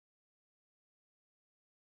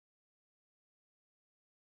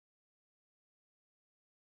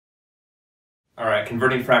All right,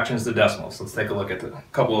 converting fractions to decimals. Let's take a look at a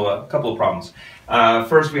couple of problems.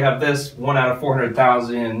 First, we have this 1 out of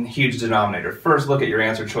 400,000, huge denominator. First, look at your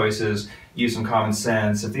answer choices. Use some common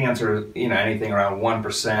sense. If the answer, anything around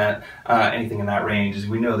 1%, anything in that range, as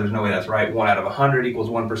we know, there's no way that's right. 1 out of 100 equals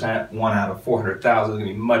 1%. 1 out of 400,000 is going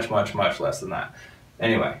to be much, much, much less than that.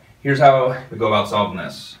 Anyway, here's how we go about solving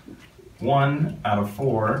this. 1 out of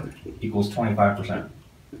 4 equals 25%.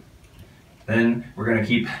 Then we're going to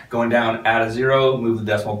keep going down, add a 0, move the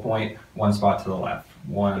decimal point one spot to the left.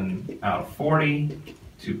 1 out of 40,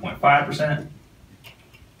 2.5%.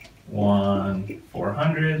 1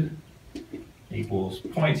 400 equals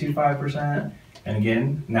 0.25%. And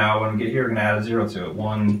again, now when we get here, we're going to add a 0 to it.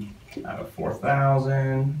 1 out of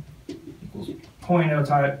 4,000 equals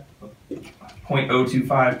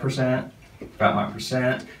 0.025%. Got my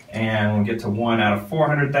percent. And when we get to 1 out of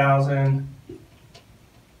 400,000,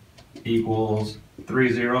 equals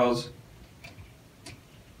 3 zeros,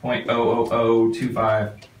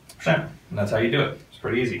 0.00025%. And that's how you do it. It's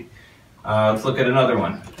pretty easy. Let's look at another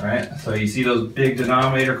one. All right. So you see those big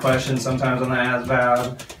denominator questions sometimes on the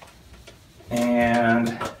ASVAB,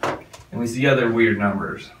 and we see other weird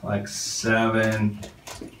numbers like 7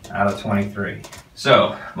 out of 23.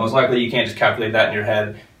 So most likely you can't just calculate that in your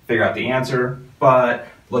head, figure out the answer, but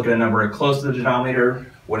look at a number close to the denominator.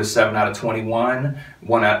 What is 7 out of 21?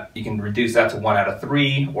 You can reduce that to 1 out of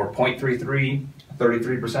 3 or 0.33,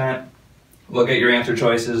 33%. Look at your answer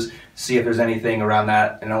choices, see if there's anything around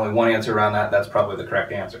that, and only one answer around that, that's probably the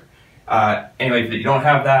correct answer. Anyway, if you don't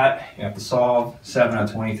have that, you have to solve 7 out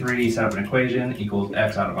of 23, set up an equation, equals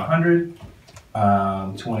x out of 100.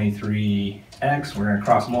 23x, we're going to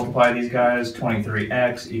cross multiply these guys,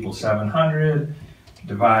 23x equals 700,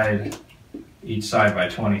 divide each side by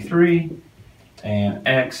 23, and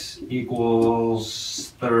x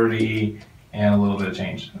equals 30 and a little bit of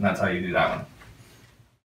change, and that's how you do that one.